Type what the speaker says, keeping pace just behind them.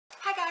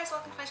Hi guys,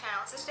 welcome to my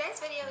channel. So today's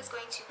video is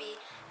going to be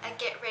a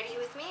get ready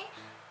with me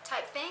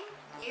type thing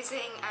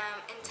using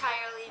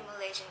entirely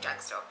Malaysian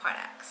Drugstore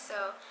products.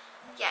 So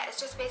yeah, it's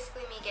just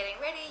basically me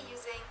getting ready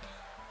using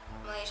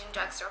Malaysian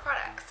Drugstore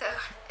products. So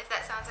if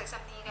that sounds like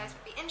something you guys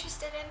would be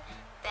interested in,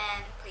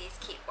 then please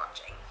keep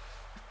watching.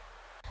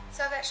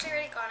 So I've actually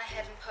already gone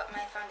ahead and put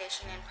my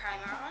foundation and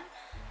primer on,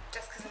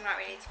 just because I'm not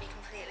ready to be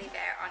completely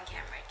there on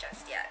camera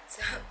just yet.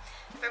 So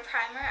for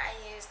primer I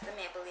use the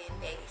Maybelline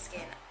Baby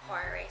Skin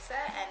Pore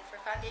Eraser, and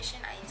for foundation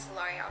I use the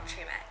L'Oreal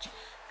True Match.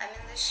 I'm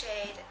in the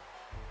shade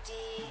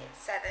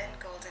D7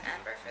 Golden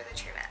Amber for the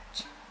True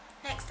Match.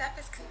 Next up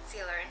is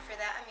concealer, and for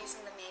that I'm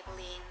using the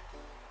Maybelline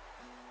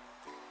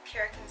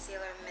Pure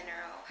Concealer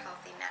Mineral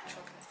Healthy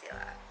Natural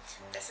Concealer.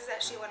 This is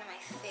actually one of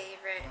my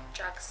favorite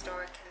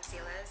drugstore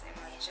concealers in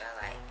Malaysia.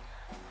 Like,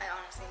 I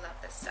honestly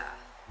love this stuff.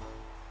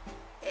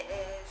 It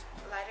is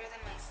lighter than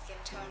my skin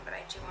tone, but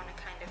I do want to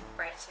kind of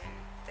brighten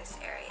this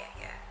area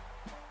here.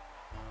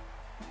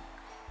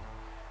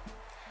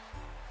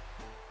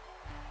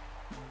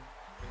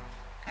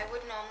 I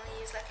would normally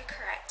use like a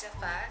corrector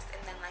first and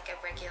then like a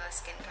regular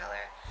skin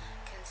color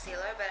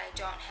concealer, but I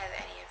don't have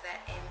any of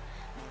that in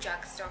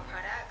drugstore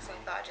products, so I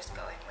thought I'd just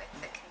go in with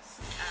the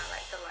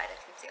like the lighter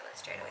concealer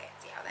straight away and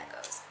see how that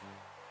goes.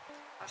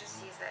 I'll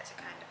just use that to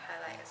kind of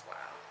highlight as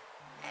well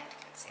and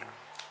conceal.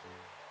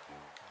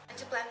 And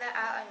to blend that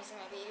out, I'm using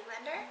my beauty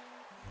blender.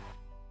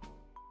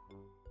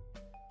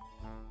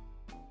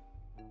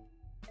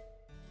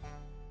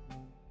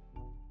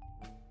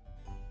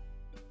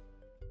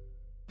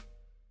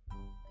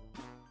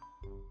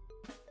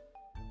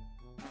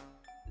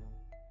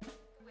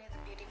 The way the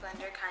beauty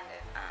blender kind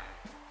of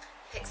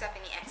picks up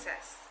any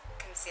excess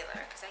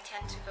concealer, because I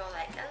tend to go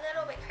like a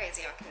little bit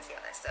crazy on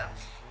concealer, so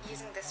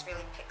using this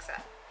really picks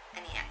up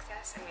any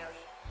excess and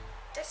really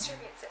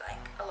distributes it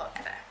like a lot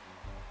better.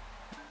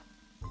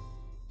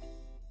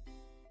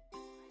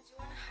 I do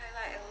want to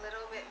highlight a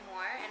little bit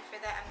more, and for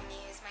that I'm going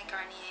to use my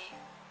Garnier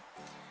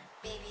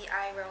BB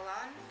Eye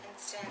Roll-On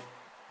Instant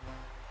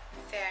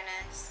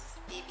Fairness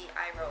BB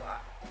Eye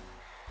Roll-On.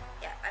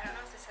 Yeah, I don't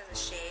know if this has a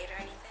shade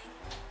or anything,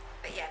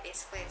 but yeah,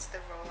 basically it's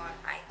the roll-on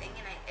eye thing,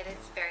 and it is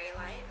very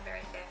light,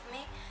 very fair for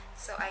me,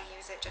 so I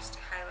use it just to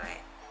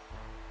highlight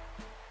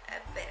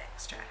a bit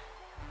extra.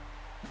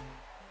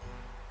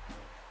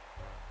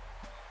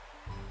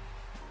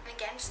 And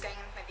again, just going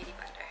in with my beauty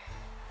blender.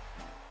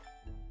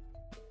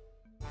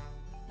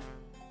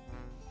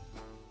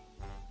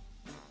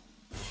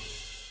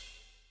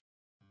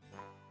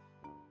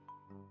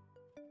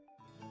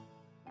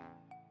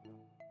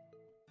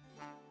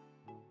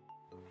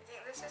 I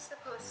think this is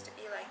supposed to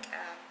be like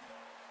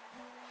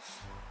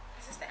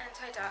is this the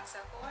anti-dark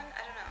circle one?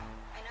 I don't know.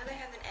 I know they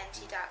have an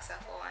anti-dark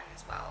circle one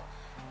as well.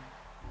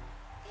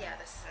 Yeah,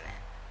 this isn't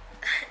it.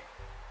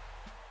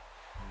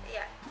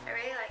 Yeah, I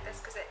really like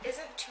this because it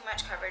isn't too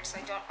much coverage, so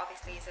I don't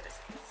obviously use it as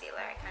a concealer.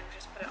 I kind of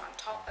just put it on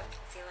top of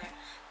concealer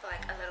for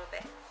like a little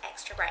bit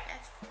extra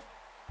brightness.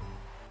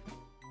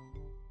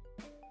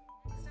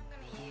 Next I'm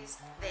going to use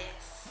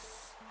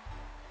this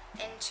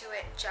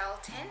Intuit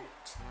Gel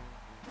Tint.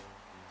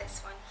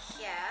 This one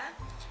here.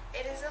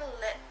 It is a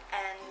lip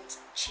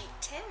and cheek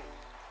tint.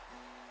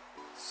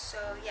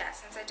 So yeah,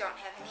 since I don't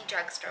have any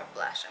drugstore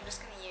blush, I'm just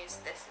going to use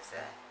this as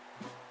a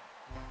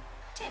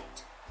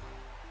tint.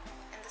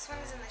 And this one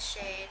is in the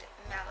shade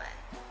Melon.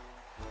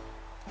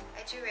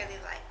 I do really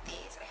like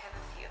these. I have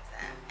a few of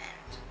them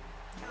and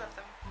I love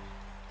them.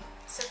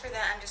 So for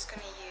that I'm just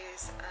going to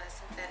use a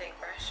synthetic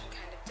brush and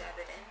kind of dab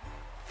it in.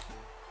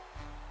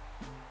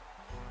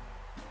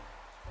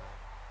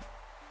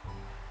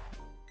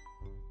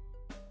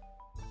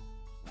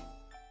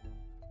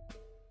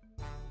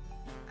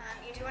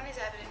 You do want to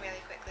dab it in really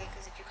quickly,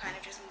 because if you kind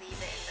of just leave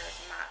it in those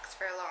marks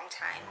for a long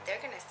time,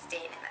 they're going to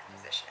stay in that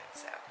position.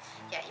 So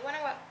yeah, you want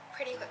to work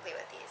pretty quickly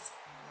with these.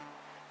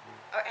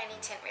 Or any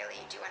tint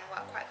really, you do want to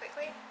work quite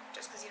quickly,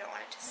 just because you don't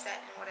want it to set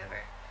in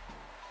whatever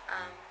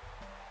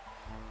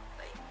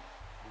like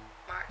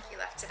mark you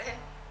left it in.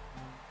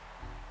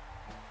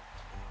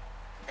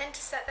 Then to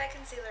set that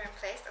concealer in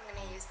place, I'm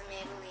going to use the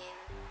Maybelline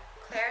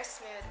Clear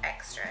Smooth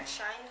Extra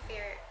Shine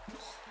Free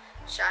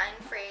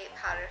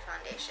Powder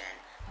Foundation.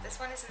 This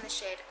one is in the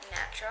shade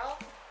Natural,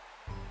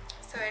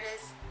 so it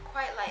is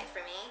quite light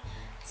for me,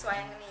 so I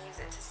am going to use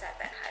it to set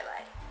that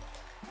highlight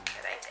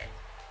that I did.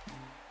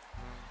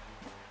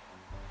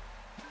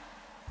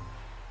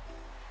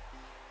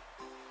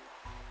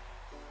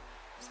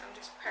 So I'm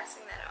just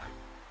pressing that on.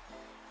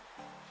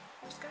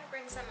 I'm just going to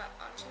bring some up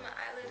onto my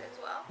eyelid as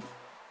well.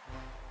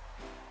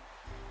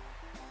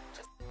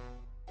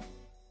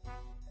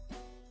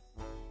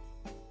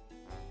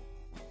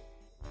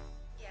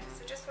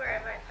 So just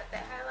wherever I put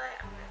that highlight,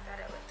 I'm going to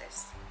set it with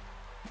this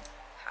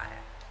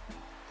powder.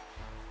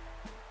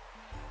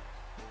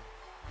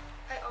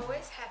 I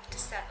always have to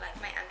set like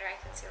my under eye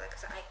concealer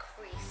because I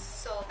crease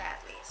so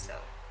badly,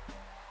 so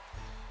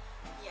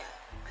yeah,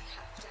 I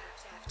have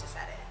to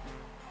set it.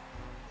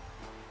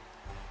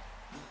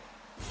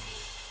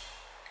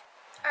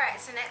 Alright.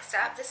 Alright, so next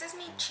up, this is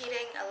me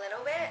cheating a little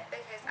bit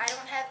because I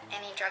don't have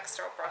any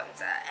drugstore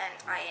bronzer and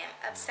I am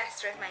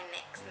obsessed with my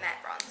NYX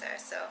matte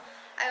bronzer, so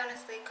I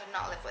honestly could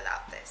not live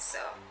without this. So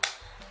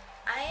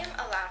I am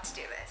allowed to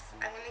do this.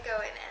 I'm going to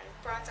go in and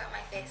bronze out my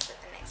face with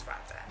the NYX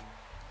bronzer.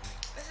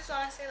 This is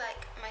honestly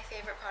like my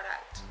favorite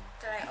product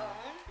that I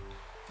own.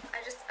 I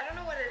don't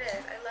know what it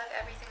is. I love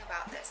everything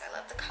about this. I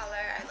love the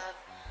color, I love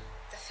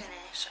the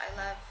finish,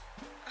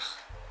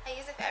 I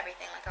use it for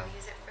everything. Like I'll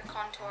use it for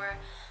contour,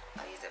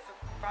 I'll use it for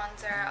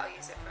bronzer, I'll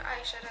use it for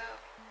eyeshadow.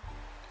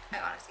 I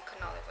honestly could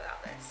not live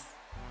without this.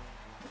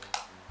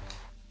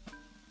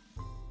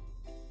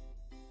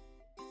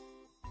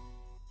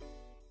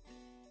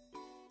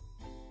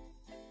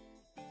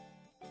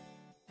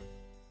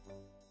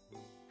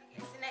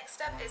 Okay, so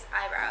next up is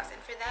eyebrows,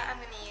 and for that I'm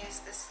going to use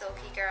the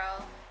Silky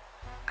Girl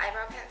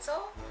eyebrow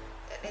pencil.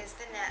 It is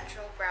the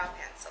natural brow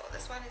pencil.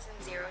 This one is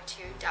in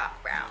 02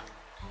 dark brown.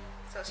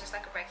 So it's just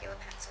like a regular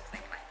pencil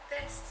thing like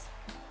this.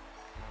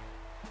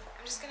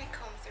 I'm just going to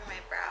comb through my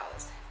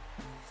brows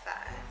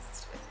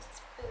first with a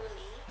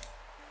spoolie.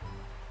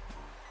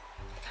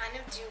 I kind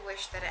of do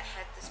wish that it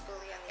had the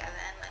spoolie on the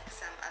other end like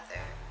some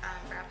other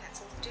brow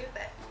pencils do,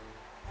 but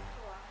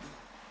oh well.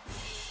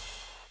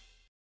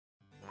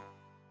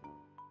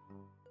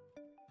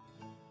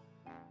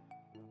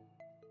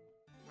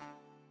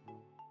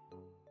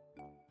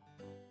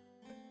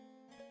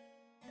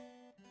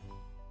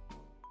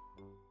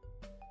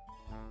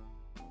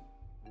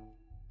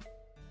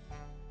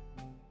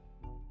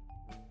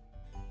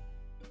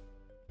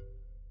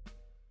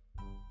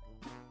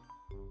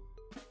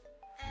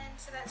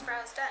 So that's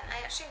brows done.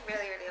 I actually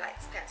really like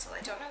this pencil. I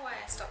don't know why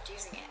I stopped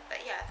using it,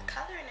 but yeah, the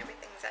color and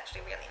everything is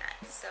actually really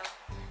nice, so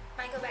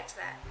might go back to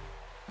that.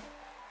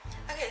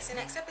 Okay, so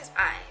next up is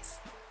eyes.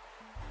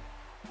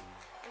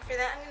 And for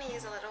that I'm going to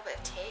use a little bit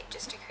of tape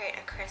just to create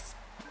a crisp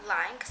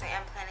line because I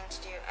am planning to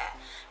do a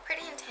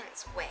pretty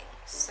intense wing.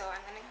 So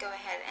I'm going to go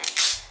ahead and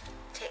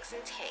take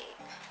some tape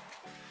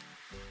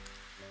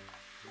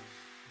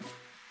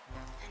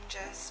and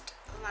just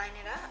line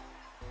it up.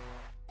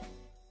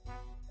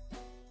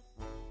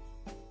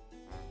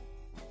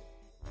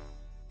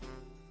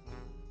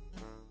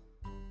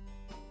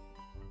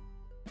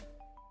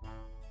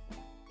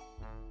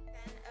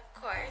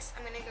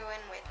 I'm going to go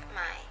in with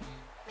my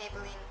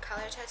Maybelline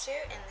Color Tattoo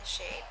in the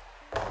shade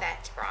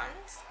Vet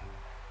Bronze.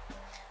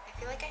 I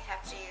feel like I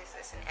have to use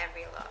this in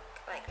every look,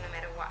 like no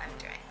matter what I'm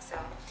doing, so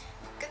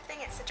good thing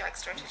it's a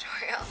drugstore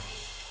tutorial.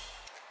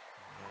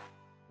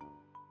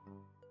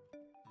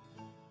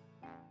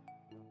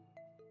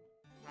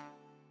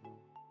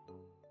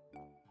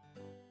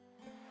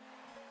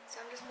 So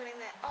I'm just putting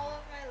that all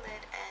over my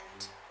lid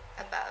and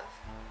above.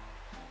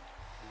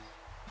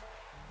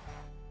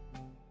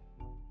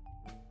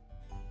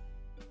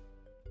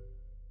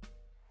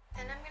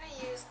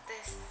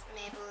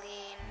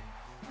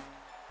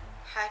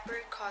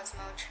 Hyper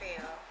Cosmo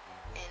Trio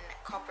in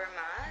Copper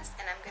Mars,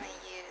 and I'm going to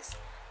use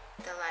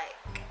the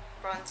like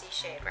bronzy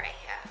shade right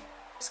here.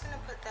 I'm just going to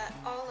put that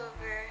all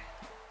over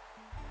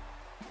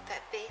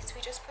that base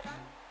we just put on.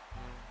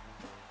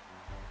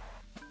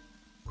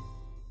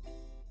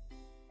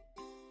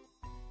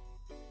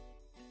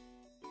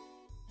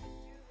 I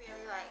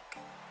really like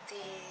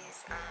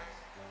these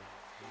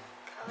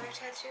color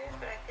tattoos,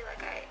 but I feel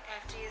like I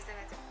have to use them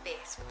as a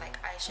base with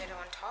like eyeshadow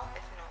on top,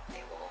 if not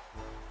they will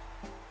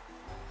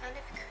kind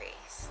of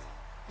crease.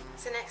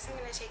 So next I'm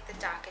going to take the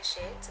darker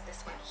shade, so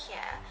this one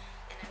here,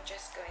 and I'm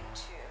just going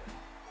to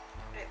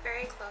put it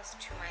very close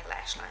to my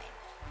lash line.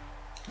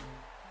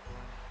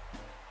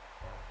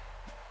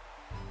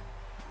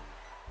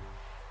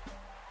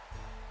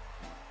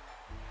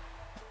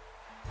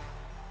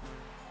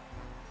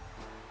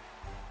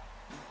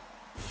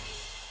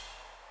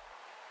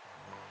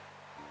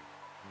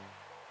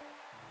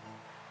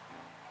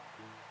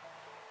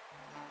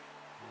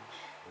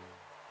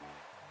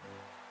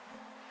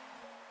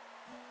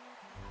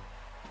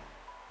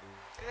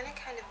 I'm going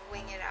to kind of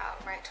wing it out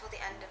right till the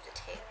end of the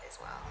tape as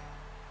well.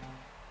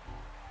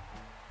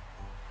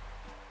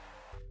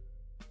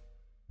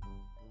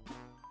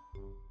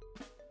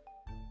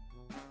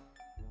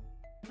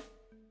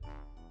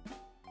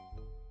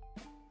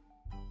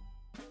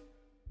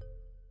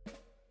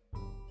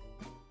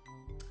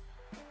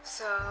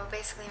 So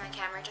basically my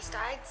camera just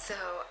died, so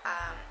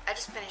I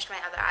just finished my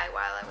other eye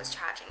while I was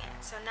charging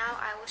it. So now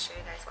I will show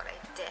you guys what I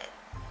did.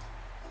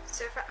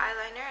 So for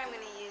eyeliner, I'm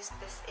going to use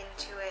this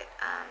Intuit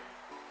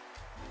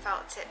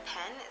felt tip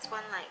pen. It's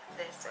one like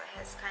this, so it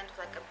has kind of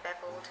like a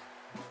beveled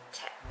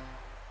tip.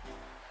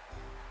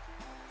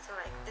 So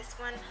like this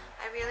one,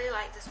 I really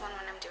like this one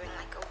when I'm doing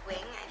like a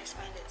wing. I just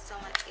find it so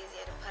much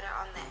easier to put it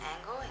on the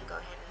angle and go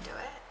ahead and do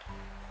it.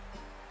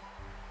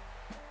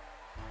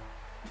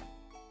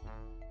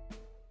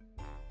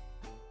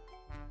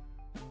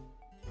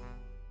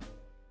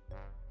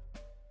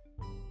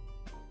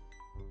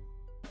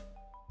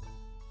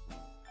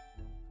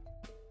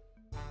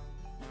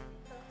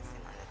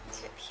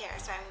 Here,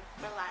 so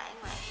I'm relying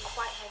like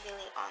quite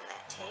heavily on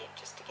that tape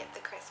just to get the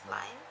crisp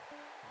line.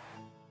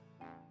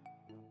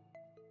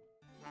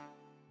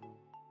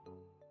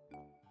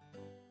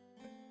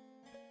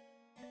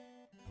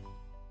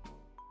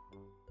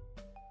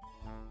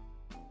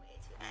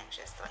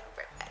 anxious to like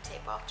rip that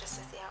tape off just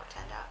to see how it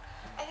turned out.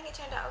 I think it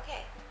turned out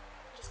okay.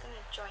 I'm just going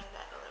to join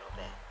that a little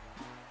bit.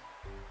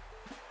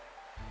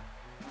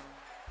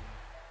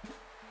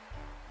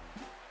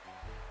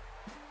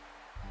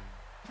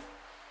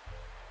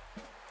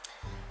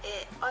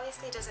 It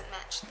obviously doesn't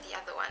match the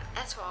other one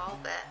at all,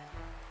 but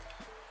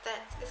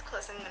that's as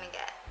close as I'm going to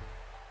get.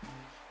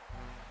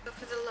 So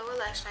for the lower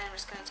lash line, I'm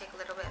just going to take a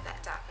little bit of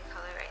that darker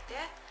color right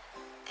there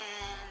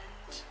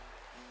and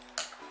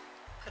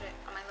put it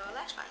on my lower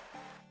lash line.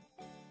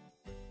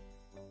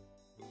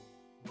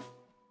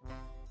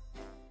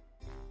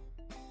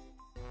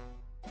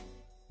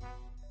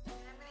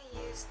 And I'm going to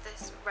use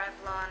this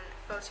Revlon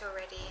Photo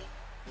Ready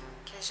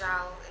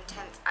Kajal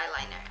Intense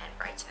Eyeliner and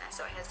Brightener.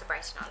 So it has the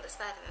brightener on this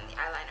side and then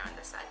the eyeliner on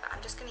this side, but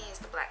I'm just going to use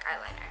the black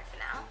eyeliner for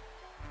now.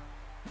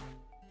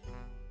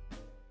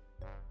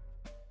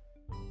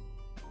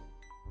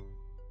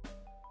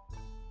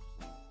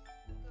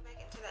 Go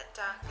back into that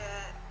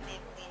darker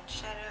Maybelline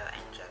shadow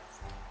and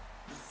just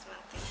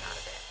smooth things out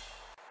a bit.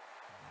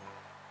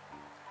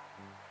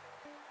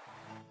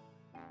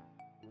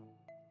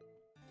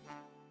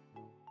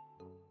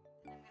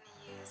 I'm going to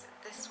use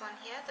this one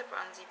here, the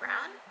bronzy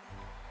brown,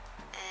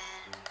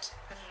 and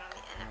put it on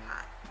the inner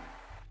part.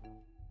 I'm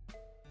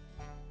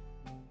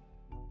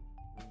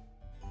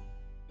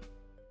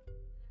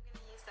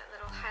going to use that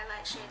little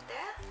highlight shade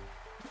there.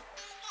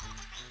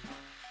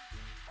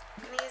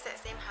 I'm going to use that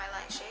same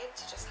highlight shade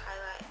to just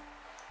highlight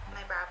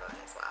my brow bone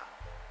as well.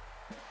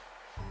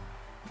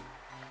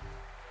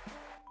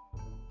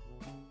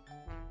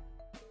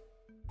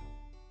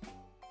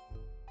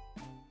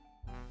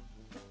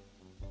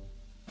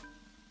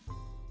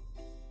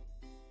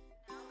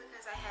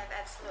 I have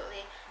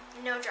absolutely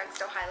no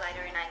drugstore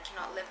highlighter and I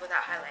cannot live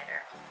without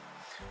highlighter.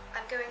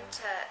 I'm going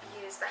to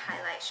use the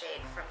highlight shade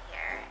from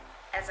here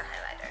as a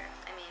highlighter.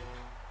 I mean,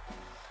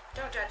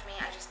 don't judge me,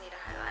 I just need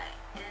a highlight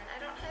and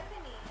I don't have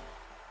any.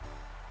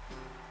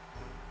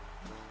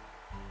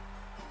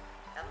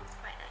 That looks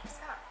quite nice,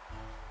 huh?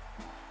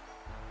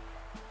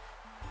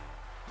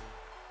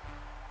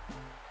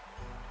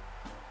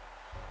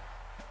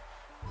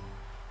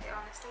 I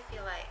honestly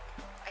feel like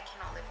I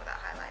cannot live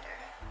without highlighter.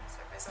 So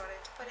I've resorted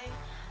to putting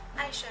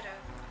eyeshadow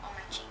on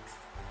my cheeks.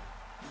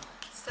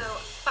 So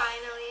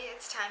finally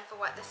it's time for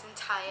what this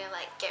entire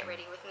like get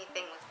ready with me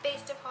thing was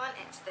based upon.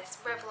 It's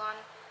this Revlon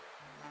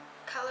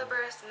Color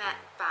Burst Matte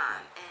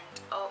Balm,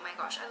 and oh my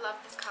gosh, I love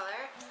this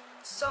color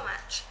so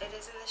much. It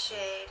is in the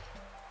shade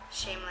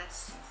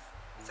Shameless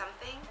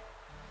something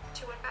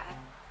 215.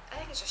 I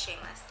think it's just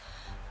Shameless,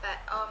 but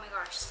oh my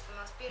gosh, it's the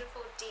most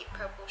beautiful deep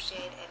purple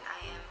shade and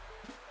I am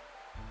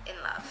in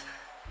love.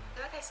 I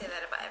feel like I say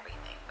that about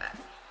everything, but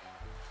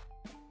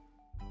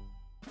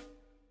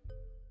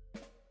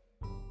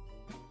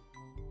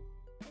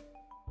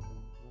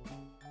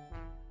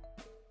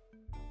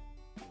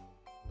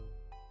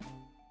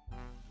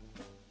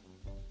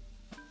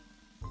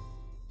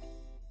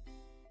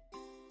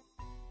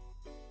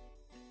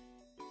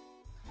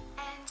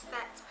and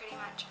that's pretty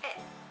much it.